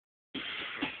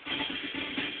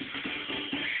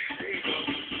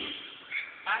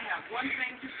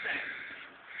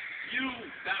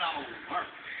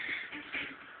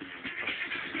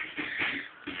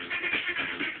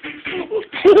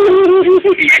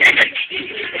yeah.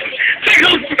 That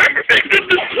goes perfect.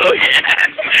 Oh, yeah.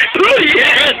 Oh,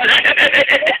 yeah.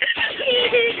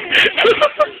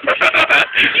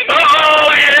 Oh,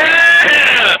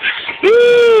 yeah. Woo.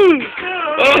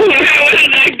 Oh, man, where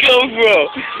did that come from?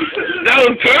 That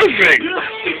was perfect.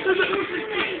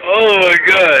 Oh, my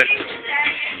God.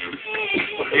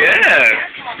 Yeah.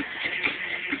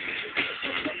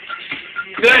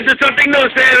 Good, do something new,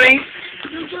 Sammy.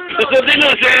 Do something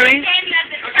new, Sammy.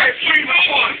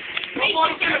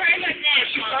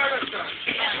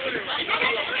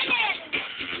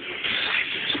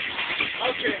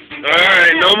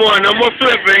 Alright, no more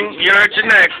flipping. You hurt your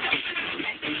neck.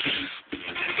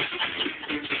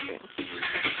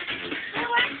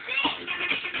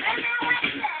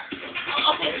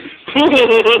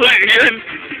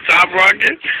 Top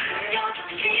rocket.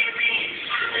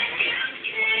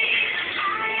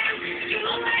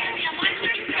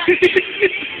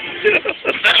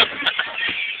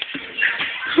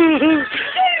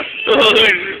 Oh,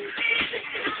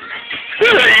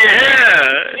 yeah.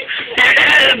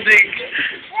 Ending.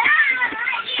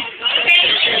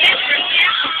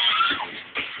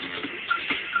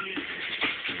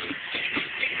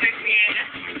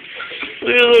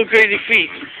 Look at the little crazy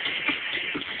feet.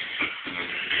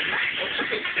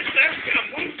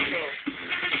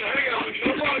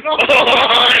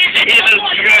 Oh, Jesus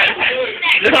Christ.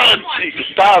 No,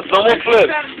 stop. No more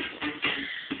flips.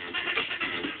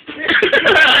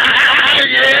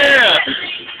 Yeah.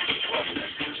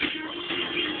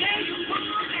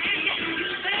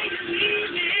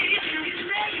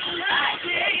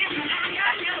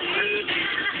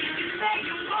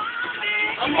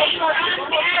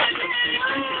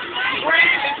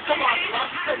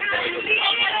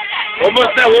 One more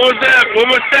step, one more step, one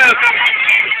more step.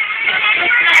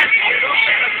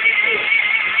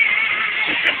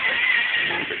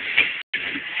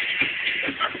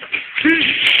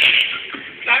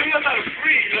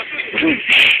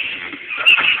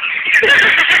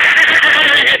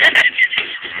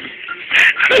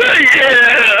 Yeah.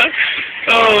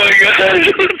 Oh my God.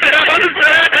 What was that?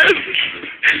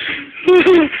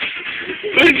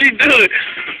 What did you do?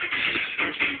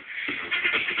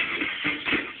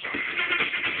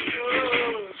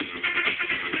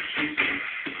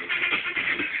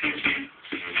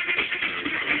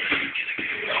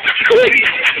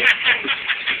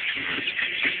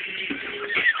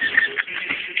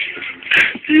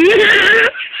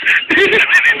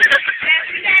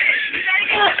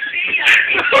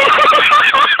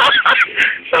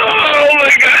 Oh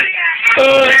my God!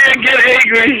 Oh, yeah, get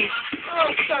angry.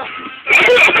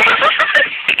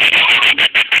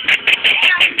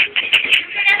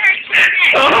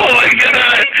 Oh my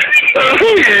God!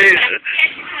 Oh yeah!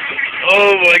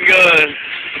 Oh my God!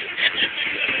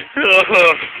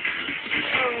 Oh.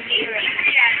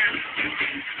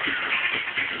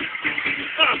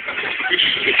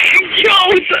 Yo,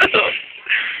 what the hell?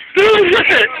 Do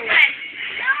that!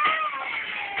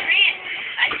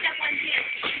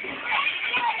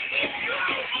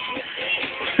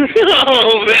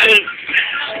 Oh man!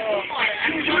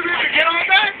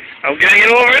 I'm getting it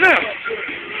all right now.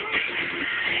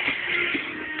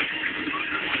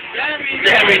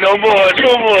 Sammy, no more of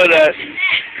that.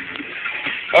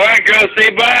 Alright, girl, say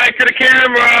bye to the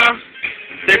camera.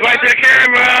 Say bye to the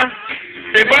camera.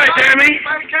 Say bye, Sammy.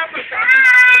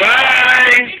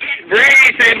 Bye.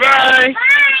 Bree, say bye.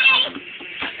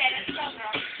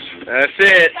 That's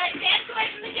it.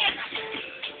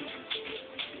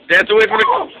 Dance away from the...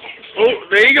 Oh,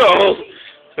 there you go.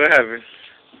 What happened?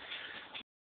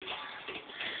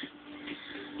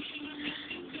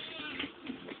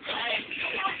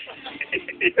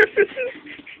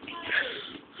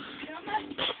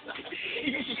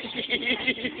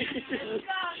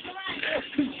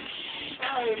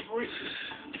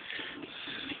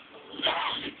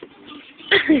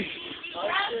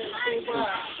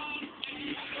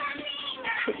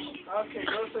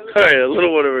 Alright, a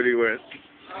little one already went.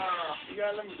 You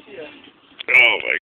gotta let me see it. Oh my